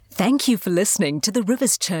Thank you for listening to the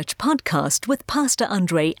Rivers Church podcast with Pastor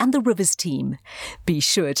Andre and the Rivers team. Be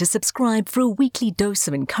sure to subscribe for a weekly dose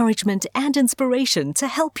of encouragement and inspiration to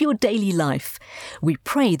help your daily life. We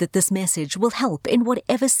pray that this message will help in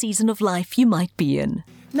whatever season of life you might be in.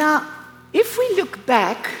 Now, if we look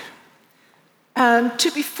back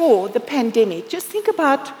to before the pandemic, just think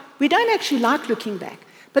about, we don't actually like looking back,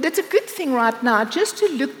 but it's a good thing right now just to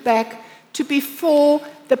look back to before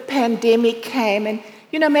the pandemic came. And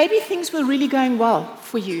maybe things were really going well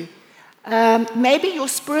for you. Maybe your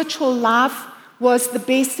spiritual life was the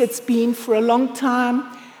best it's been for a long time.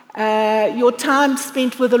 Your time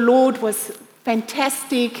spent with the Lord was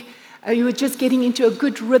fantastic. You were just getting into a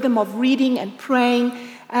good rhythm of reading and praying.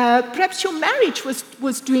 Perhaps your marriage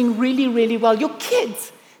was doing really, really well. Your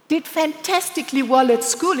kids did fantastically well at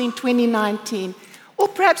school in 2019. Or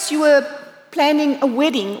perhaps you were planning a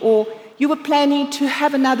wedding, or you were planning to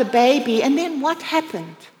have another baby, and then what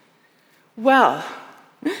happened? Well,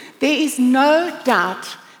 there is no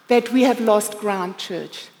doubt that we have lost ground,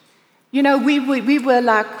 church. We were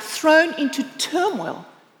like thrown into turmoil.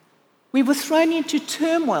 We were thrown into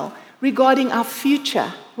turmoil regarding our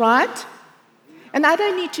future, right? And I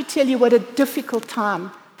don't need to tell you what a difficult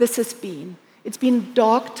time this has been. It's been a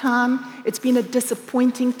dark time. It's been a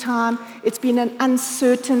disappointing time. It's been an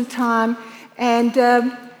uncertain time. And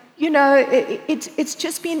it's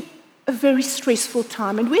just been a very stressful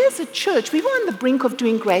time. And we as a church, we were on the brink of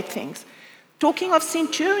doing great things. Talking of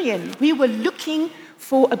Centurion, we were looking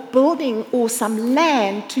for a building or some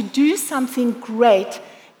land to do something great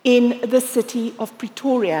in the city of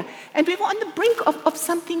Pretoria. And we were on the brink of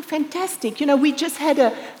something fantastic. We just had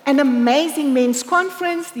an amazing men's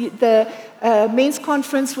conference. The men's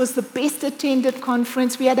conference was the best attended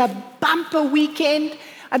conference. We had a bumper weekend.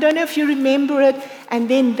 I don't know if you remember it. And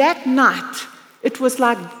then that night, it was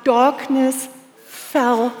like darkness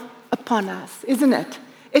fell upon us, isn't it?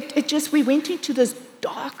 We went into this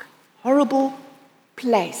dark, horrible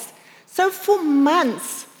place. So for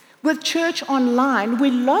months with Church Online, we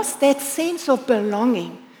lost that sense of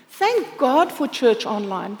belonging. Thank God for Church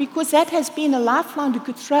Online, because that has been a lifeline we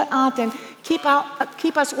could throw out and keep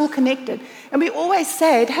us all connected. And we always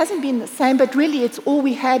say it hasn't been the same, but really it's all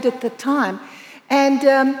we had at the time. And,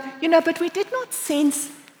 but we did not sense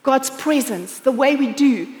God's presence the way we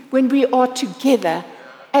do when we are together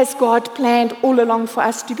as God planned all along for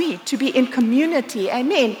us to be in community.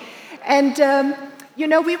 Amen. And,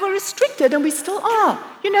 we were restricted, and we still are.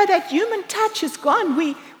 That human touch is gone.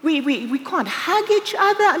 We can't hug each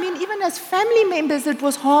other. I mean, even as family members, it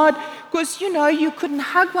was hard because, you couldn't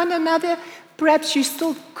hug one another. Perhaps you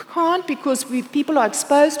still can't because people are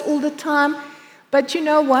exposed all the time. But you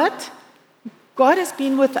know what? God has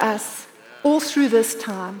been with us all through this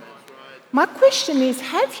time. My question is,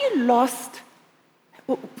 have you lost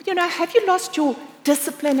your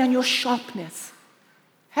discipline and your sharpness?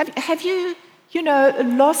 Have you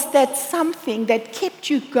lost that something that kept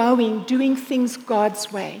you going, doing things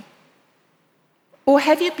God's way? Or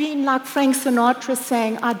have you been like Frank Sinatra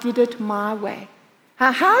saying, I did it my way?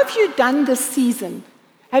 How have you done this season?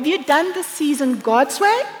 Have you done the season God's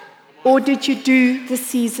way? Or did you do the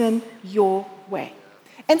season your way?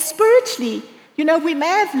 And spiritually, we may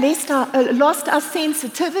have lost our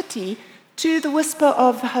sensitivity to the whisper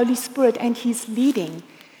of the Holy Spirit and His leading.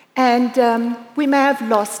 And we may have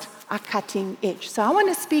lost our cutting edge. So I want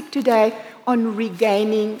to speak today on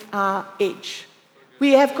regaining our edge.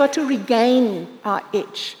 We have got to regain our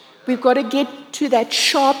edge. We've got to get to that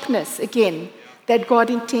sharpness again that God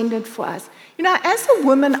intended for us. As a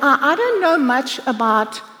woman, I don't know much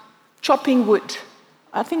about chopping wood.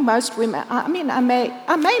 I think most women, I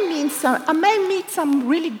may meet some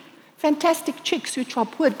really fantastic chicks who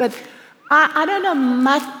chop wood, but I don't know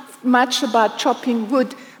much about chopping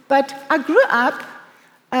wood. But I grew up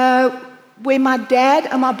where my dad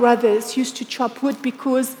and my brothers used to chop wood,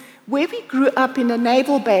 because where we grew up in a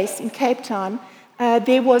naval base in Cape Town,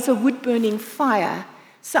 there was a wood-burning fire.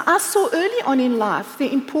 So I saw early on in life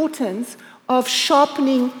the importance of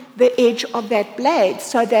sharpening the edge of that blade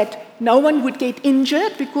so that no one would get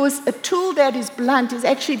injured, because a tool that is blunt is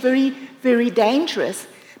actually very, very dangerous.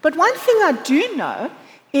 But one thing I do know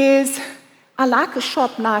is I like a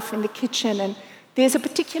sharp knife in the kitchen, and there's a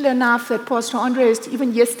particular knife that Pastor Andre,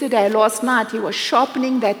 even last night, he was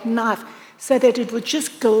sharpening that knife so that it would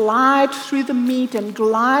just glide through the meat and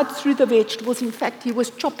glide through the vegetables. In fact, he was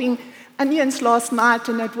chopping onions last night,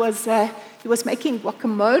 and he was making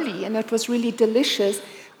guacamole, and it was really delicious.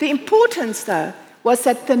 The importance, though, was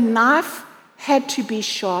that the knife had to be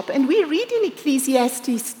sharp. And we read in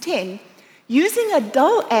Ecclesiastes 10, Using a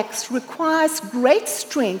dull axe requires great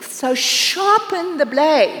strength, so sharpen the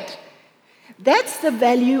blade. That's the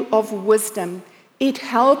value of wisdom. It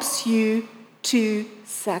helps you to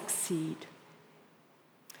succeed.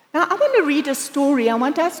 Now, I want to read a story. I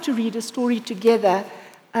want us to read a story together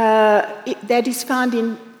that is found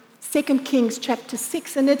in 2 Kings chapter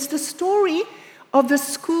 6, and it's the story of the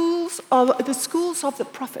schools of the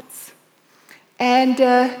prophets.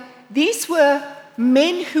 And these were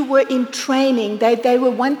men who were in training. They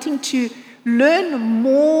were wanting to learn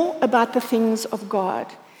more about the things of God.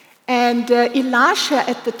 And Elisha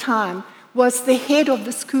at the time was the head of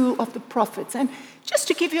the school of the prophets. And just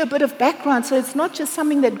to give you a bit of background, so it's not just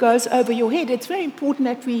something that goes over your head, it's very important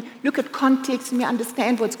that we look at context and we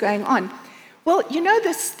understand what's going on. Well, you know,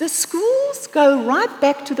 the schools go right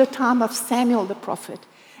back to the time of Samuel the prophet.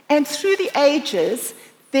 And through the ages,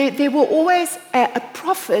 there were always a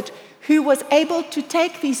prophet who was able to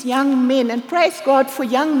take these young men, and praise God for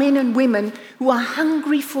young men and women who are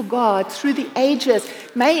hungry for God through the ages.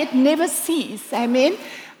 May it never cease, amen?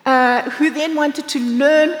 Who then wanted to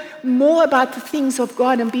learn more about the things of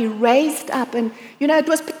God and be raised up. And, you know, it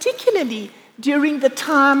was particularly during the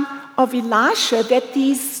time of Elisha that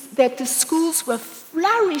the schools were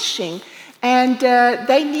flourishing, and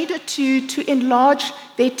they needed to enlarge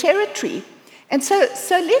their territory. And so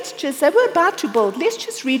they were about to build. Let's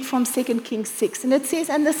just read from 2 Kings 6. And it says,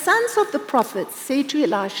 "And the sons of the prophets say to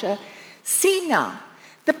Elisha, 'See now,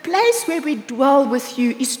 the place where we dwell with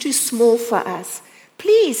you is too small for us.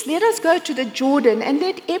 Please let us go to the Jordan, and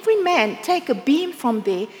let every man take a beam from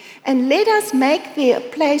there, and let us make there a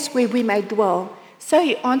place where we may dwell.' So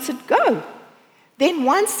he answered, 'Go.' Then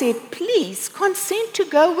one said, 'Please consent to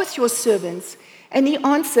go with your servants.' And he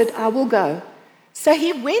answered, 'I will go.' So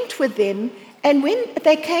he went with them, and when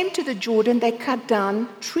they came to the Jordan, they cut down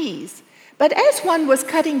trees. But as one was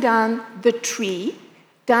cutting down a tree,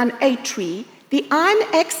 the iron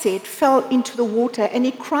axe head fell into the water, and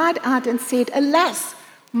he cried out and said, 'Alas,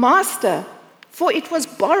 master, for it was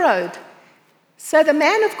borrowed.' So the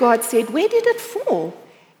man of God said, 'Where did it fall?'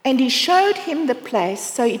 And he showed him the place.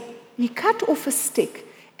 So he cut off a stick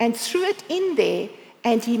and threw it in there,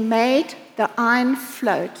 and he made the iron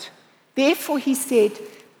float. Therefore he said,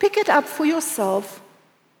 'Pick it up for yourself.'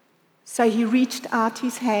 So he reached out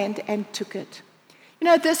his hand and took it." You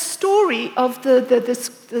know, the story of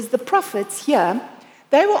the prophets here,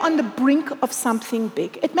 they were on the brink of something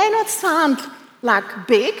big. It may not sound like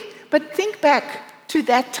big, but think back to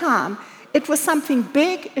that time. It was something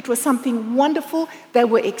big. It was something wonderful. They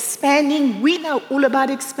were expanding. We know all about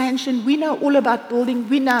expansion. We know all about building.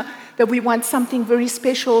 We know that we want something very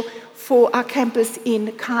special for our campus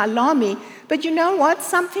in Kyalami. But you know what?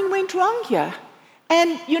 Something went wrong here.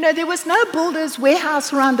 And, you know, there was no builder's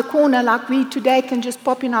warehouse around the corner like we today can just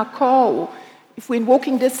pop in our car, or if we're in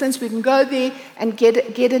walking distance, we can go there and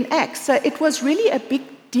get an axe. So it was really a big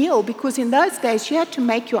deal, because in those days you had to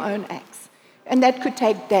make your own axe, and that could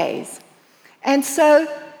take days. And so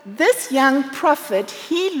this young prophet,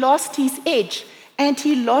 he lost his edge, and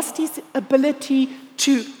he lost his ability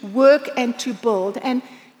to work and to build. And,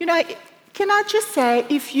 you know, can I just say,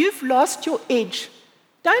 if you've lost your edge,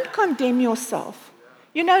 don't condemn yourself.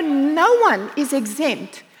 You know, no one is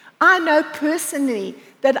exempt. I know personally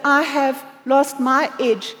that I have lost my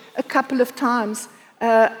edge a couple of times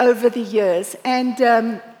over the years.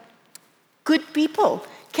 And good people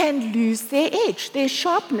can lose their edge, their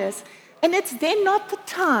sharpness. And it's then not the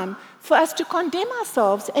time for us to condemn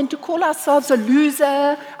ourselves and to call ourselves a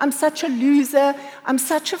loser. I'm such a loser. I'm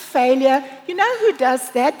such a failure. You know who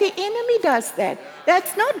does that? The enemy does that.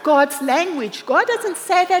 That's not God's language. God doesn't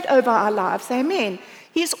say that over our lives. Amen.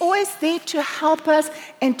 He's always there to help us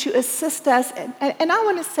and to assist us. And I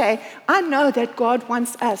want to say, I know that God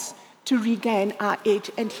wants us to regain our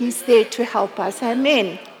edge, and He's there to help us.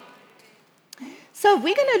 Amen. So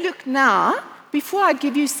we're going to look now, before I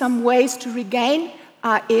give you some ways to regain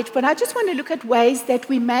our edge, but I just want to look at ways that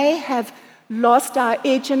we may have lost our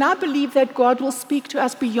edge. And I believe that God will speak to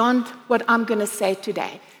us beyond what I'm going to say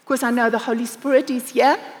today, because I know the Holy Spirit is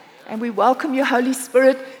here, and we welcome you, Holy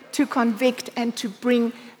Spirit, to convict and to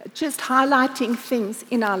bring just highlighting things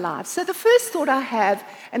in our lives. So the first thought I have,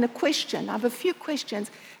 and a question, I have a few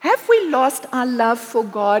questions. Have we lost our love for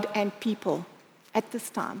God and people at this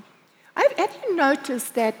time? Have you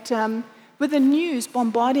noticed that with the news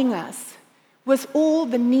bombarding us, with all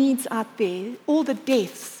the needs out there, all the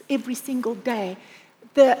deaths every single day,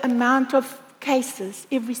 the amount of cases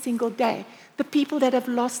every single day, the people that have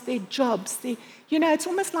lost their jobs, it's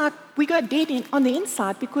almost like we go dead on the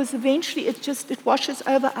inside, because eventually it washes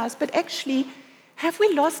over us. But actually, have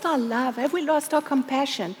we lost our love? Have we lost our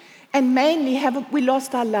compassion? and mainly have we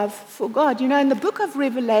lost our love for God. You know, in the book of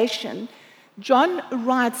Revelation, John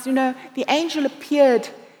writes, you know, the angel appeared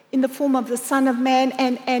in the form of the Son of Man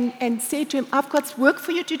and said to him, I've got work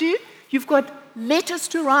for you to do. You've got letters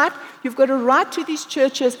to write. You've got to write to these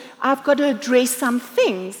churches. I've got to address some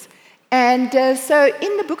things. And so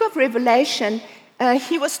in the book of Revelation,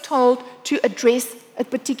 he was told to address a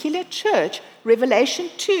particular church, Revelation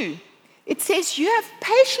 2. It says, you have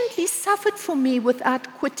patiently suffered for me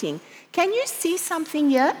without quitting. Can you see something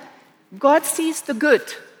here? God sees the good,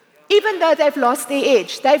 even though they've lost their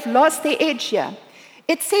edge. They've lost their edge here.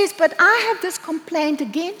 It says, but I have this complaint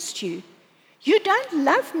against you. You don't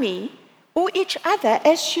love me or each other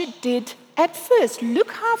as you did at first.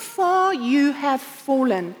 Look how far you have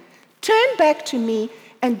fallen. Turn back to me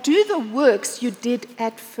and do the works you did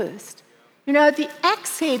at first. You know, the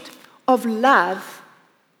axe head of love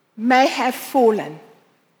may have fallen,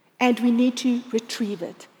 and we need to retrieve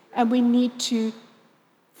it, and we need to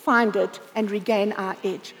find it and regain our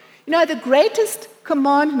edge. You know, the greatest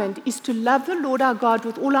commandment is to love the Lord our God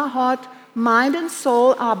with all our heart, mind, and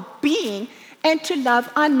soul, our being, and to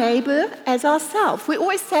love our neighbor as ourselves. We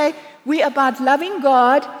always say we're about loving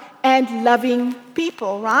God and loving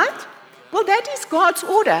people, right? Well, that is God's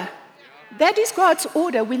order. That is God's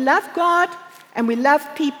order. We love God and we love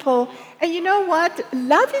people. And you know what?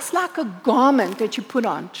 Love is like a garment that you put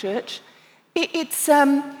on, church. We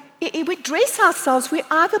dress ourselves. We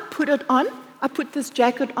either put it on. I put this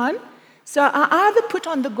jacket on. So I either put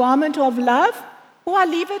on the garment of love, or I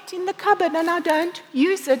leave it in the cupboard and I don't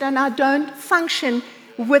use it and I don't function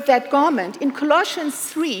with that garment. In Colossians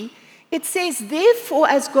 3, it says, therefore,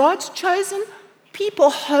 as God's chosen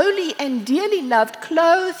people, holy and dearly loved,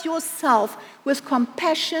 clothe yourself with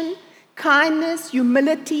compassion, kindness,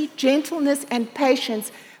 humility, gentleness, and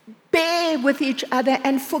patience. Bear with each other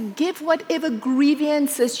and forgive whatever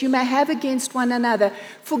grievances you may have against one another.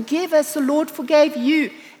 Forgive as the Lord forgave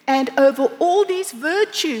you. And over all these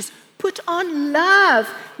virtues, put on love,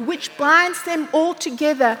 which binds them all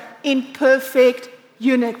together in perfect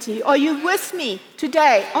unity. Are you with me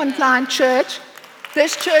today, online church?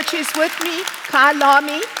 This church is with me,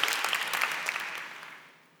 Kailami.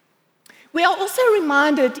 We are also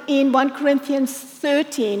reminded in 1 Corinthians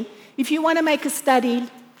 13, if you want to make a study,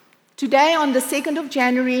 today on the 2nd of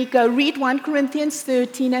January, go read 1 Corinthians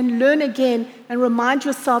 13 and learn again and remind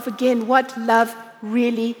yourself again what love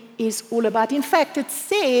really is all about. In fact, it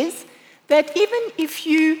says that even if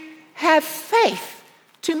you have faith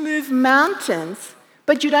to move mountains,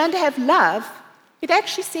 but you don't have love, it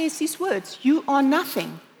actually says these words, you are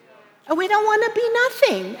nothing. And we don't want to be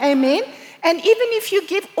nothing, amen? And even if you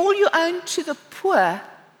give all you own to the poor,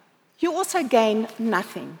 you also gain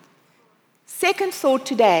nothing. Second thought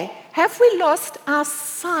today, have we lost our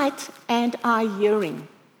sight and our hearing?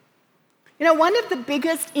 You know, one of the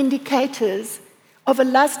biggest indicators of a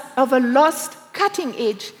lost cutting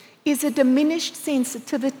edge is a diminished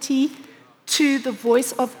sensitivity to the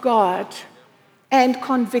voice of God and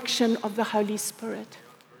conviction of the Holy Spirit.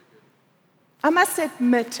 I must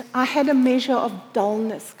admit, I had a measure of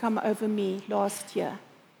dullness come over me last year.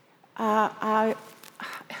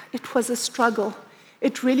 It was a struggle.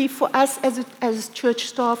 It really, for us as church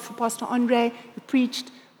staff, for Pastor Andre, who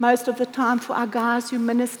preached most of the time, for our guys who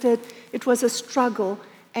ministered, it was a struggle.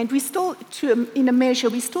 And we still, in a measure,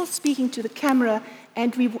 we're still speaking to the camera,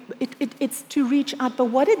 and it's to reach out. But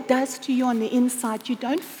what it does to you on the inside, you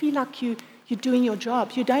don't feel like you're doing your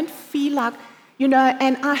job. You don't feel like, you know,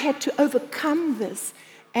 and I had to overcome this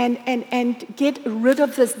and get rid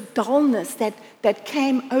of this dullness that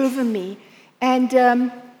came over me. And,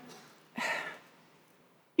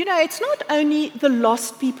 you know, it's not only the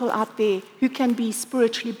lost people out there who can be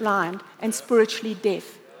spiritually blind and spiritually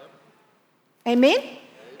deaf. Amen?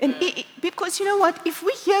 And because you know what? If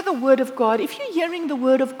we hear the word of God, if you're hearing the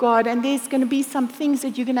word of God, and there's going to be some things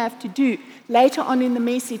that you're going to have to do later on in the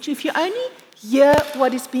message, if you only hear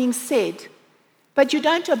what is being said, but you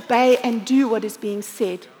don't obey and do what is being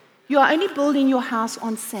said, you are only building your house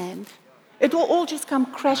on sand. It will all just come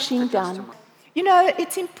crashing down. You know,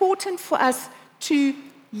 it's important for us to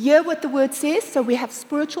hear what the word says, so we have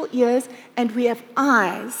spiritual ears and we have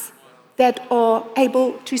eyes that are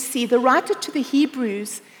able to see. The writer to the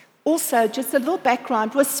Hebrews, also, just a little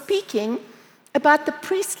background, was speaking about the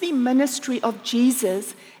priestly ministry of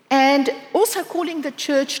Jesus and also calling the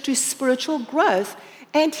church to spiritual growth.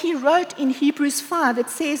 And he wrote in Hebrews 5, it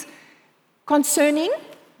says, concerning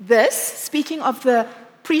this, speaking of the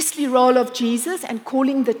priestly role of Jesus and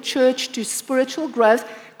calling the church to spiritual growth,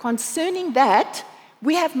 concerning that,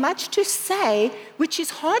 We have much to say, which is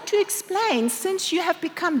hard to explain since you have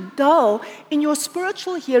become dull in your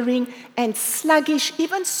spiritual hearing and sluggish,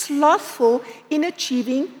 even slothful in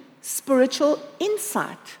achieving spiritual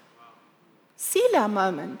insight. Selah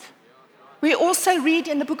moment. We also read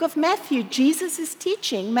in the book of Matthew, Jesus is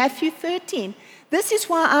teaching, Matthew 13. This is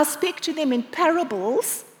why I speak to them in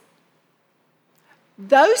parables.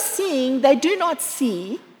 Though seeing, they do not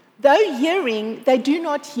see. Though hearing, they do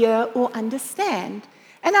not hear or understand.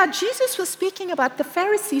 And now Jesus was speaking about the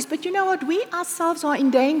Pharisees, but you know what? We ourselves are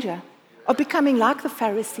in danger of becoming like the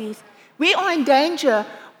Pharisees. We are in danger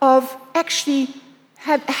of actually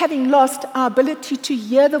having lost our ability to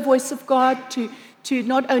hear the voice of God, to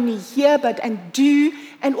not only hear but and do,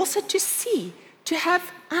 and also to see, to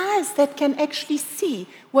have eyes that can actually see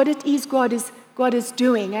what it is God is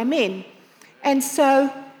doing. Amen. And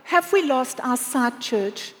so, have we lost our sight,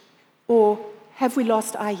 church, or have we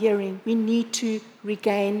lost our hearing? We need to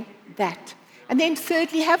regain that. And then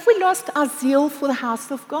thirdly, have we lost our zeal for the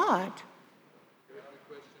house of God?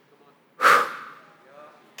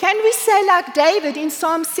 Can we say like David in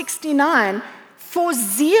Psalm 69, for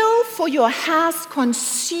zeal for your house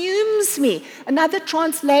consumes me. Another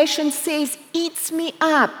translation says, eats me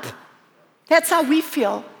up. That's how we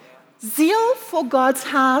feel. Zeal for God's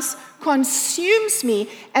house consumes me,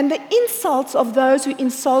 and the insults of those who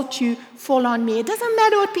insult you fall on me. It doesn't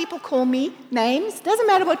matter what people call me, names. It doesn't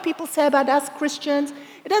matter what people say about us Christians.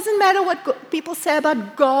 It doesn't matter what people say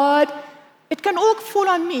about God. It can all fall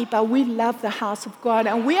on me, but we love the house of God,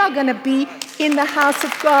 and we are going to be in the house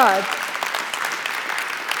of God.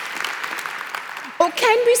 Or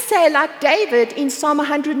can we say, like David in Psalm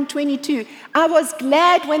 122, I was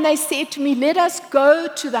glad when they said to me, let us go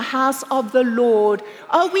to the house of the Lord.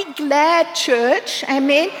 Are we glad, church?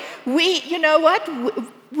 Amen. You know what?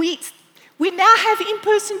 We now have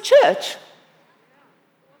in-person church.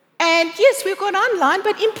 And yes, we've gone online,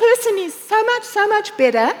 but in-person is so much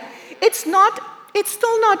better. It's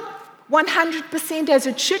still not 100% as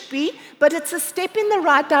it should be, but it's a step in the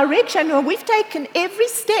right direction. Well, we've taken every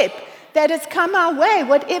step that has come our way,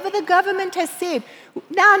 whatever the government has said.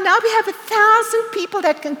 Now we have 1,000 people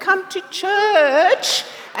that can come to church.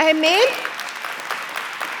 Amen.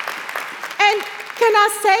 And can I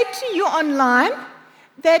say to you online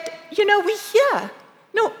that, we're here.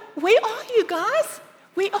 No, where are you guys?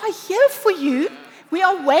 We are here for you. We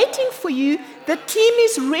are waiting for you. The team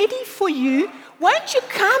is ready for you. Won't you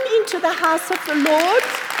come into the house of the Lord?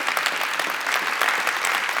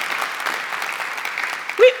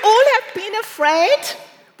 We all have been afraid.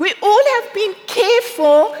 We all have been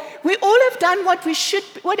careful. We all have done what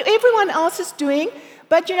everyone else is doing.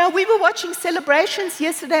 But, we were watching celebrations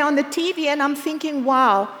yesterday on the TV, and I'm thinking,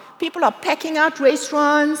 wow, people are packing out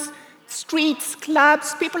restaurants, streets,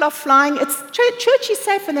 clubs. People are flying. Church is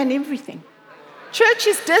safer than everything. Church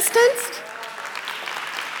is distanced.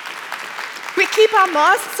 We keep our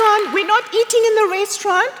masks on. We're not eating in the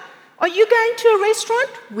restaurant. Are you going to a restaurant?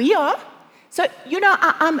 We are. So,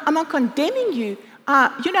 I'm not condemning you.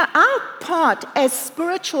 Our part as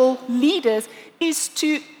spiritual leaders is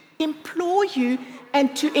to implore you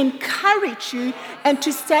and to encourage you and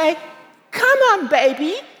to say, come on,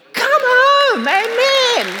 baby, come home.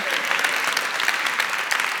 Amen.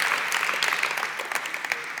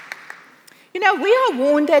 We are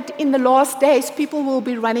warned that in the last days, people will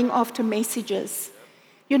be running after messages,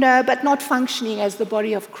 but not functioning as the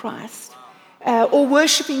body of Christ. Or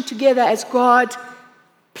worshiping together as God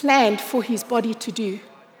planned for his body to do.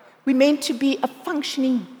 We're meant to be a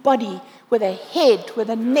functioning body with a head, with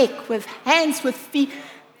a neck, with hands, with feet.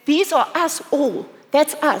 These are us all.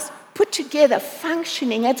 That's us, put together,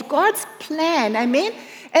 functioning. That's God's plan, amen?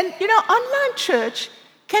 And, online church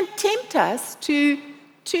can tempt us to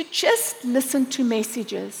just listen to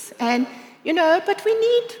messages. And, but we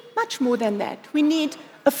need much more than that. We need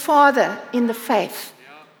a father in the faith.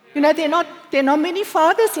 There are not many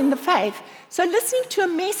fathers in the faith. So listening to a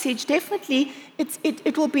message, definitely,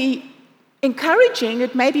 it will be encouraging.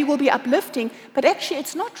 It maybe will be uplifting. But actually,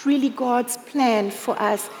 it's not really God's plan for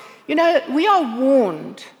us. We are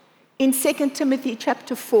warned in 2 Timothy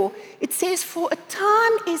chapter 4. It says, for a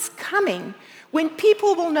time is coming when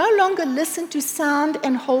people will no longer listen to sound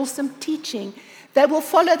and wholesome teaching. They will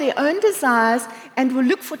follow their own desires and will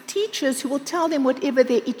look for teachers who will tell them whatever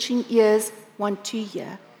their itching ears want to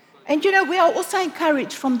hear. And we are also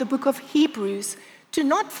encouraged from the book of Hebrews to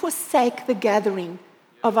not forsake the gathering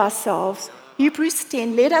of ourselves. Hebrews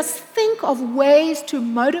 10, let us think of ways to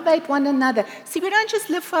motivate one another. See, we don't just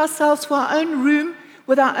live for ourselves, for our own room,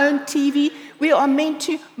 with our own TV. We are meant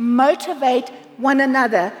to motivate one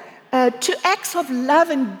another. to acts of love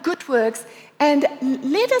and good works. And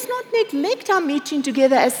let us not neglect our meeting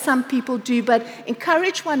together as some people do, but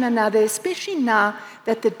encourage one another, especially now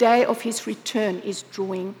that the day of his return is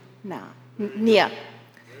drawing near.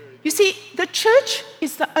 You see, the church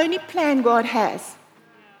is the only plan God has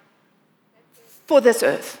for this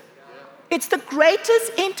earth. It's the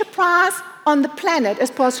greatest enterprise on the planet,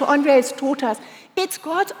 as Pastor Andre has taught us. It's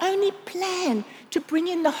God's only plan to bring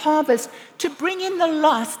in the harvest, to bring in the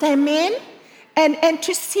lost. Amen? And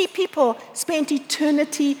to see people spend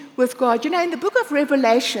eternity with God. You know, in the book of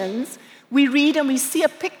Revelations, we read and we see a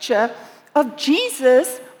picture of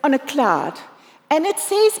Jesus on a cloud. And it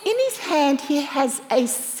says in his hand he has a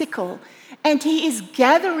sickle, and he is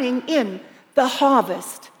gathering in the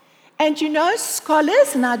harvest. And you know,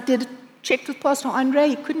 scholars, and I did check with Pastor Andre,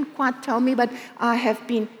 he couldn't quite tell me, but I have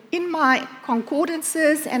been in my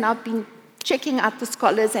concordances and I've been checking out the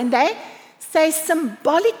scholars, and they say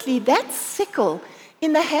symbolically that sickle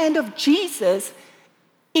in the hand of Jesus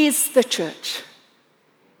is the church.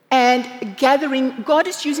 And gathering, God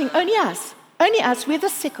is using only us with a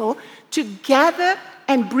sickle to gather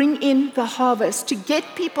and bring in the harvest, to get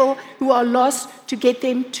people who are lost, to get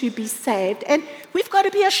them to be saved. And we've got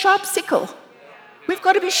to be a sharp sickle. We've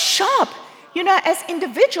got to be sharp. You know, as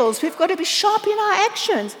individuals, we've got to be sharp in our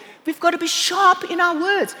actions. We've got to be sharp in our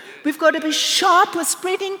words. We've got to be sharp with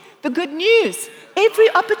spreading the good news.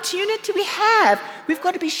 Every opportunity we have, we've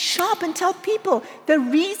got to be sharp and tell people the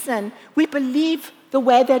reason we believe the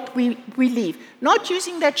way that we live. Not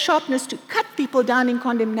using that sharpness to cut people down in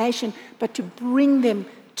condemnation, but to bring them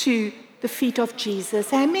to the feet of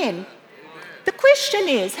Jesus. Amen. The question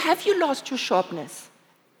is, have you lost your sharpness?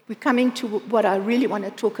 We're coming to what I really want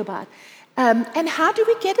to talk about. And how do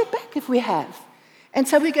we get it back if we have? And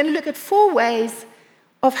so we're going to look at 4 ways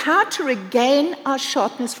of how to regain our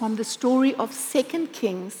sharpness from the story of 2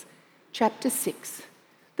 Kings chapter 6.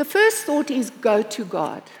 The first thought is go to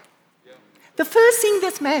God. The first thing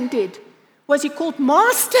this man did was he called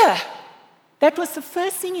Master. That was the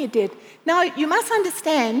first thing he did. Now, you must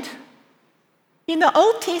understand, in the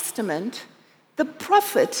Old Testament, the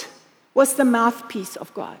prophet was the mouthpiece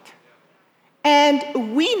of God.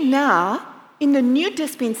 And we now, in the new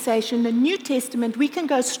dispensation, the New Testament, we can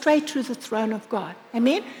go straight to the throne of God.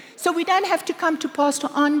 Amen? So we don't have to come to Pastor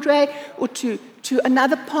Andre or to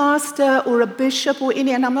another pastor or a bishop or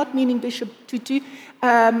any, and I'm not meaning Bishop Tutu,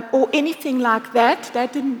 or anything like that. I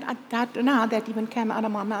don't know how that even came out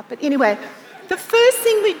of my mouth. But anyway, the first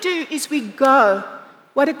thing we do is we go.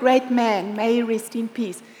 What a great man. May he rest in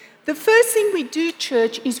peace. The first thing we do,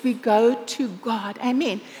 church, is we go to God.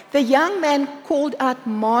 Amen. The young man called out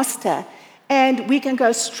Master, and we can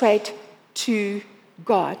go straight to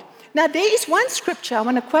God. Now, there is one scripture I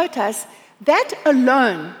want to quote us that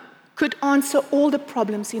alone could answer all the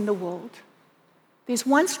problems in the world. There's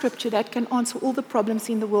one scripture that can answer all the problems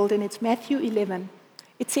in the world, and it's Matthew 11.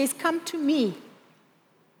 It says, come to me.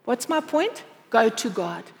 What's my point? Go to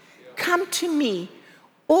God. Come to me,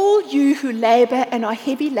 all you who labor and are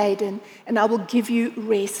heavy laden, and I will give you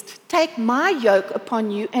rest. Take my yoke upon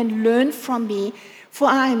you and learn from me, for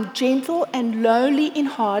I am gentle and lowly in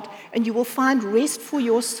heart, and you will find rest for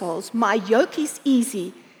your souls. My yoke is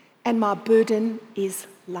easy, and my burden is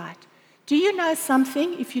light. Do you know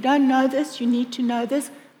something? If you don't know this, you need to know this.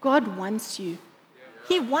 God wants you.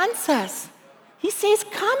 He wants us. He says,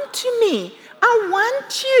 come to me. I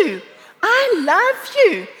want you. I love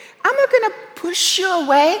you. I'm not going to push you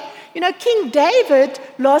away. You know, King David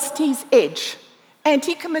lost his edge, and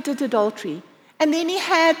he committed adultery. And then he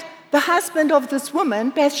had the husband of this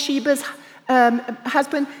woman, Bathsheba's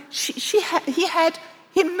husband, he had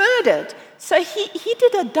him murdered. So he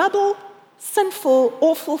did a double sinful,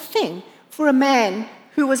 awful thing for a man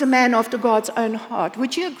who was a man after God's own heart.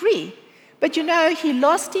 Would you agree? But you know, he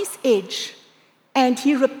lost his edge, and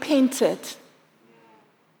he repented.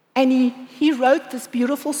 And he wrote this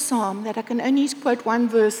beautiful psalm that I can only quote one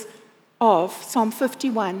verse of, Psalm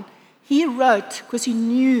 51. He wrote because he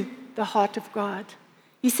knew the heart of God.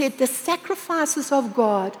 He said, the sacrifices of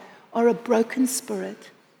God are a broken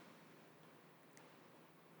spirit.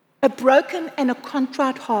 A broken and a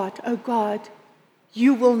contrite heart, oh God,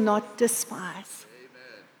 you will not despise.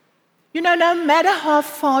 Amen. You know, no matter how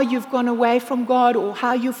far you've gone away from God or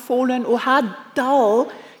how you've fallen or how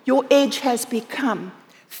dull your edge has become,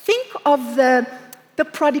 think of the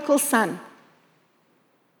prodigal son.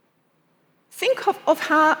 Think of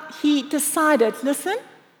how he decided, listen,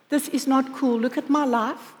 this is not cool. Look at my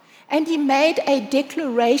life. And he made a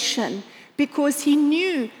declaration because he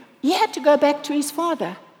knew he had to go back to his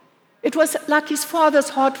father. It was like his father's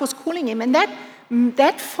heart was calling him. And that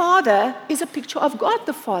that Father is a picture of God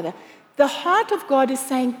the Father. The heart of God is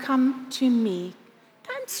saying, come to me.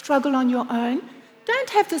 Don't struggle on your own. Don't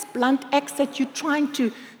have this blunt axe that you're trying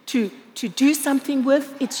to do something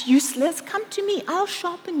with. It's useless. Come to me. I'll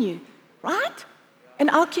sharpen you, right?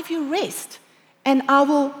 And I'll give you rest. And I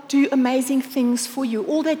will do amazing things for you.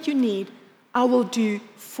 All that you need, I will do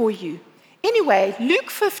for you. Anyway, Luke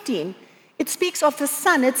 15, it speaks of the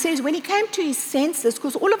Son. It says, when he came to his senses,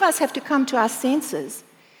 because all of us have to come to our senses,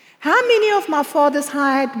 how many of my father's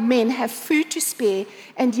hired men have food to spare,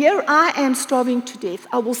 and here I am starving to death?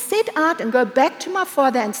 I will set out and go back to my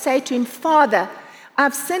father and say to him, Father,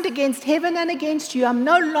 I've sinned against heaven and against you. I'm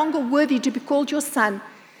no longer worthy to be called your son.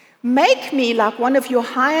 Make me like one of your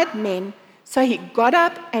hired men. So he got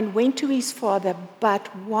up and went to his father. But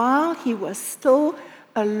while he was still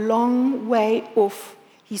a long way off,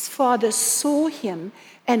 his father saw him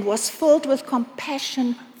and was filled with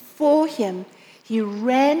compassion for him. He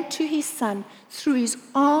ran to his son, threw his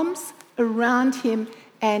arms around him,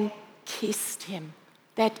 and kissed him.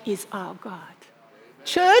 That is our God.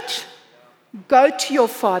 Church, go to your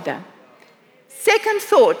Father. Second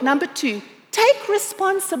thought, number 2, take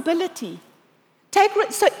responsibility.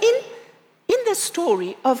 So in the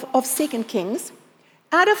story of 2 Kings,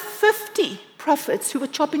 out of 50 prophets who were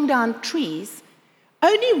chopping down trees,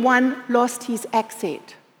 only one lost his axe head.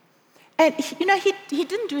 And, he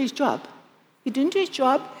didn't do his job. He didn't do his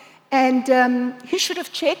job, and he should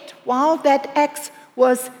have checked while that axe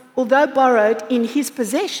was, although borrowed, in his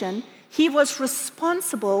possession, he was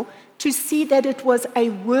responsible to see that it was a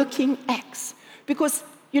working axe. Because,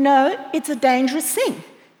 it's a dangerous thing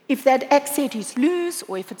if that axe head is loose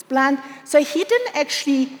or if it's blunt. So he didn't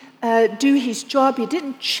actually do his job. He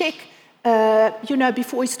didn't check,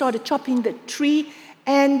 before he started chopping the tree.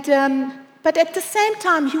 And but at the same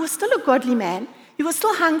time, he was still a godly man. He was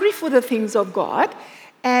still hungry for the things of God.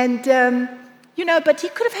 And, but he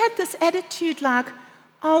could have had this attitude like,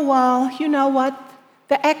 oh, well, you know what?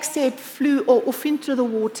 The axe head flew off into the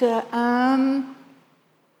water.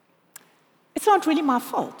 It's not really my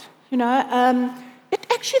fault,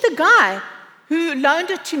 Actually, the guy who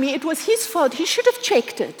loaned it to me, it was his fault. He should have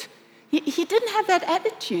checked it. He didn't have that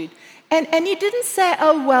attitude. And he didn't say,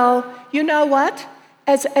 oh, well, you know what?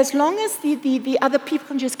 As long as the other people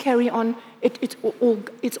can just carry on,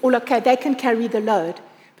 it's all okay. They can carry the load.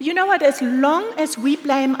 But you know what? As long as we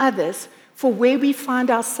blame others for where we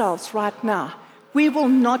find ourselves right now, we will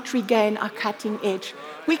not regain our cutting edge.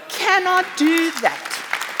 We cannot do that.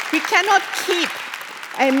 We cannot keep,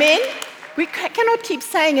 amen? We cannot keep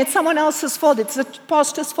saying it's someone else's fault. It's the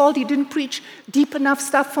pastor's fault. He didn't preach deep enough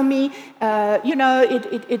stuff for me.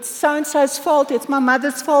 It's so-and-so's fault. It's my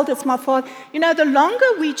mother's fault. It's my fault. The longer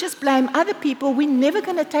we just blame other people, we're never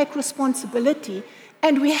going to take responsibility.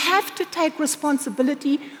 And we have to take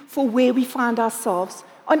responsibility for where we find ourselves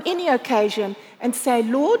on any occasion and say,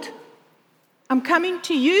 Lord, I'm coming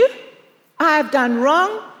to you. I have done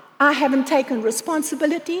wrong. I haven't taken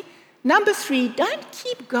responsibility. Number 3, don't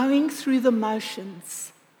keep going through the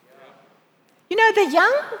motions. The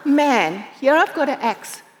young man, here I've got an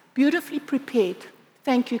axe, beautifully prepared.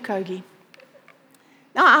 Thank you, Kogi.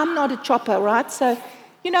 Now, I'm not a chopper, right? So,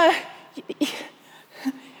 what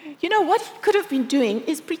he could have been doing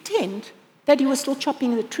is pretend that he was still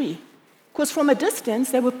chopping the tree. Because from a distance,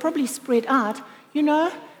 they were probably spread out,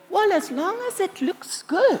 well, as long as it looks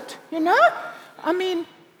good,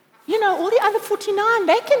 all the other 49,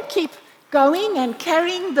 they can keep going and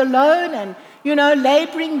carrying the load and,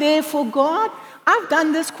 laboring there for God. I've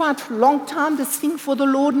done this quite a long time, this thing for the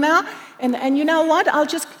Lord now. And you know what? I'll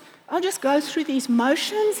just go through these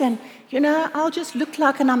motions and, I'll just look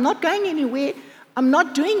like, and I'm not going anywhere. I'm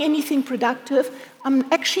not doing anything productive. I'm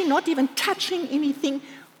actually not even touching anything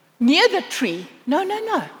near the tree. No.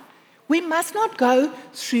 We must not go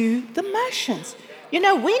through the motions.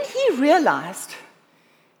 When he realized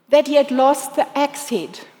that he had lost the axe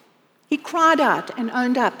head, he cried out and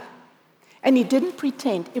owned up. And he didn't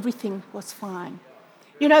pretend everything was fine.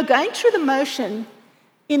 Going through the motion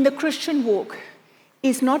in the Christian walk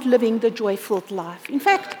is not living the joy-filled life. In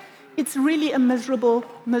fact, it's really a miserable,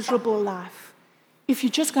 miserable life. If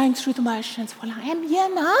you're just going through the motions, well, I am here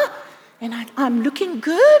now, and I'm looking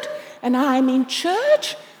good, and I'm in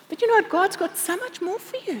church. But you know what? God's got so much more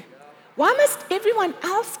for you. Why must everyone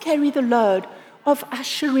else carry the load of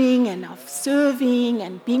ushering and of serving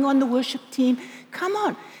and being on the worship team? Come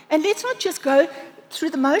on. And let's not just go through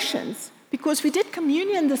the motions, because we did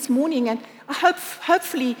communion this morning, and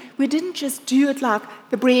hopefully we didn't just do it like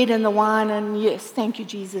the bread and the wine and yes, thank you,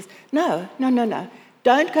 Jesus. No.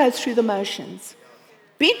 Don't go through the motions.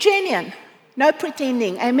 Be genuine. No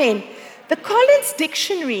pretending. Amen. The Collins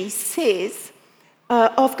Dictionary says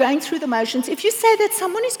of going through the motions, if you say that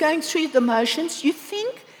someone is going through the motions, you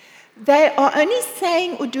think they are only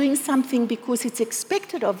saying or doing something because it's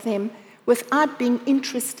expected of them without being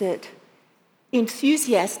interested,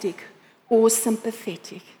 enthusiastic, or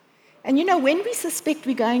sympathetic. And when we suspect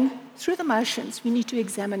we're going through the motions, we need to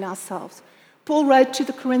examine ourselves. Paul wrote to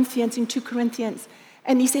the Corinthians in 2 Corinthians,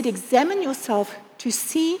 and he said, examine yourself to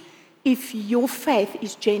see if your faith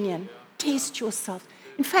is genuine. Test yourself.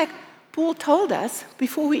 In fact, Paul told us,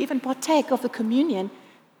 before we even partake of the communion,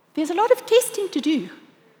 there's a lot of testing to do.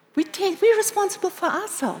 We're responsible for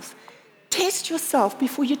ourselves. Test yourself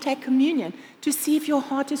before you take communion to see if your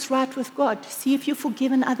heart is right with God, to see if you've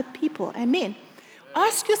forgiven other people. Amen.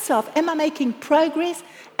 Ask yourself, am I making progress?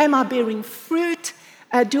 Am I bearing fruit?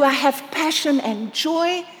 Do I have passion and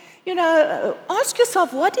joy? Ask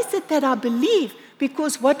yourself, what is it that I believe?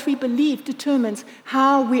 Because what we believe determines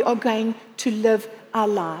how we are going to live our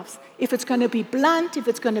lives. If it's going to be blunt, if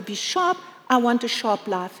it's going to be sharp, I want a sharp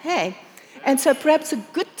life. Hey? And so perhaps a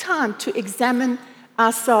good time to examine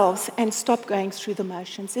ourselves and stop going through the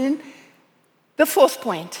motions. And the fourth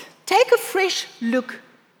point, take a fresh look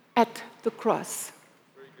at the cross.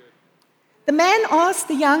 The man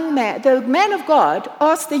of God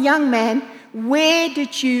asked the young man, where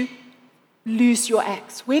did you lose your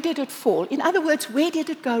axe? Where did it fall? In other words, where did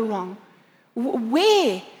it go wrong?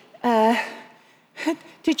 Where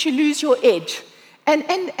did you lose your edge?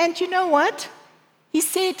 And you know what? He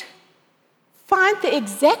said, find the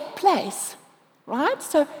exact place, right?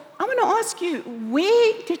 So I'm going to ask you,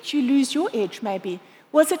 where did you lose your edge maybe?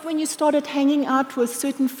 Was it when you started hanging out with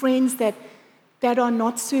certain friends that are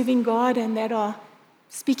not serving God and that are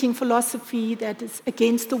speaking philosophy that is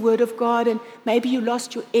against the Word of God, and maybe you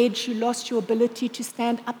lost your edge, you lost your ability to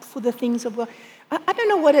stand up for the things of God? I don't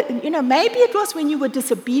know what maybe it was when you were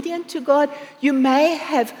disobedient to God. You may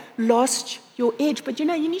have lost your edge, but you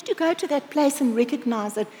need to go to that place and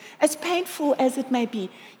recognize it, as painful as it may be.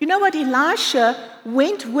 You know what? Elisha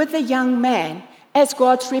went with the young man as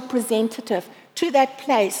God's representative to that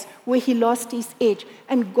place where he lost his edge,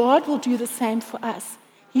 and God will do the same for us.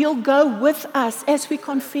 He'll go with us as we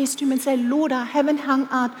confess to him and say, Lord, I haven't hung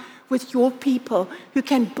out with your people who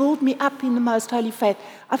can build me up in the most holy faith.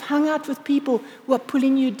 I've hung out with people who are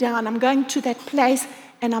pulling you down. I'm going to that place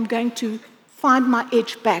and I'm going to find my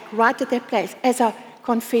edge back right at that place as I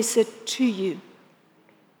confess it to you.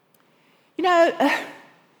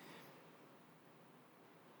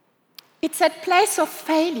 It's that place of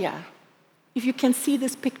failure. If you can see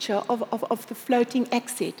this picture of the floating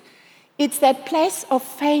axe head, it's that place of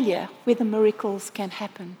failure where the miracles can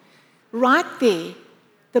happen. Right there,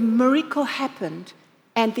 the miracle happened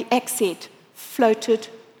and the axe head floated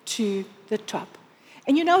to the top.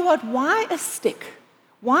 And you know what? Why a stick?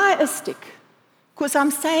 Why a stick? Because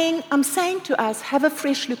I'm saying to us, have a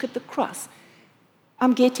fresh look at the cross.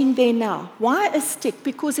 I'm getting there now. Why a stick?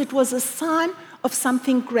 Because it was a sign of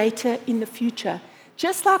something greater in the future.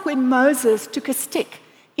 Just like when Moses took a stick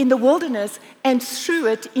in the wilderness and threw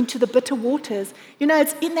it into the bitter waters.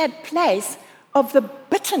 It's in that place of the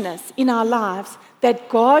bitterness in our lives that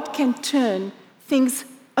God can turn things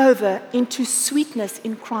over into sweetness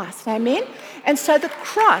in Christ. Amen? And so the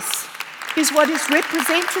cross is what is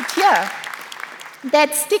represented here.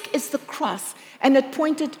 That stick is the cross, and it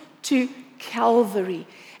pointed to Calvary.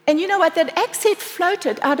 And you know what? That axe head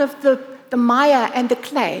floated out of the mire and the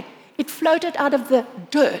clay. It floated out of the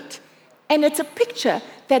dirt. And it's a picture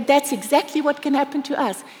that that's exactly what can happen to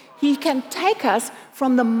us. He can take us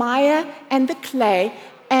from the mire and the clay,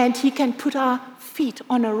 and he can put our feet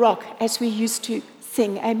on a rock, as we used to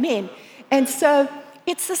sing. Amen. And so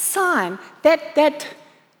it's a sign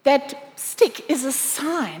that stick is a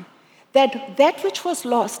sign that which was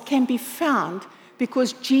lost can be found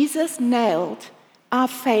because Jesus nailed our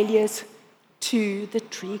failures to the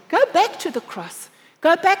tree. Go back to the cross.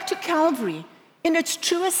 Go back to Calvary in its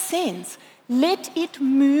truest sense. Let it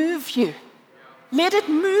move you. Let it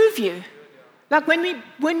move you. Like when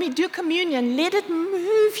we do communion, let it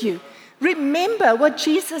move you. Remember what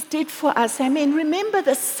Jesus did for us. Amen. Remember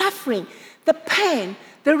the suffering, the pain,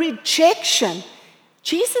 the rejection.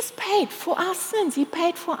 Jesus paid for our sins. He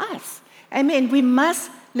paid for us. Amen. We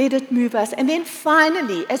must let it move us. And then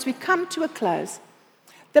finally, as we come to a close,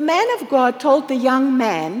 the man of God told the young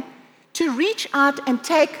man to reach out and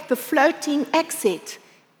take the floating axe head.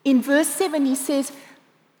 In verse 7, he says,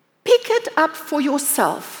 pick it up for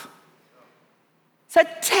yourself. So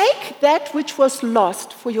take that which was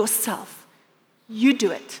lost for yourself. You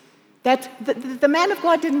do it. The man of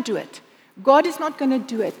God didn't do it. God is not going to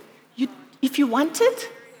do it. If you want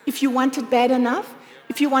it bad enough,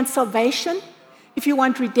 If you want salvation, if you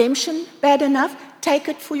want redemption bad enough, take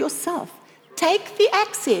it for yourself. Take the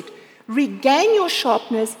axe head, regain your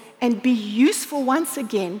sharpness, and be useful once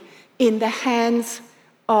again in the hands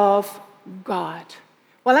of God.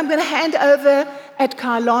 Well, I'm going to hand over at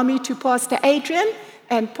Kailami to Pastor Adrian,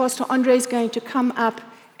 and Pastor Andre is going to come up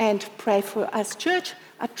and pray for us. Church,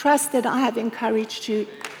 I trust that I have encouraged you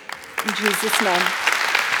in Jesus' name.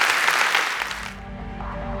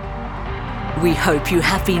 We hope you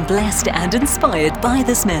have been blessed and inspired by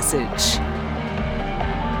this message.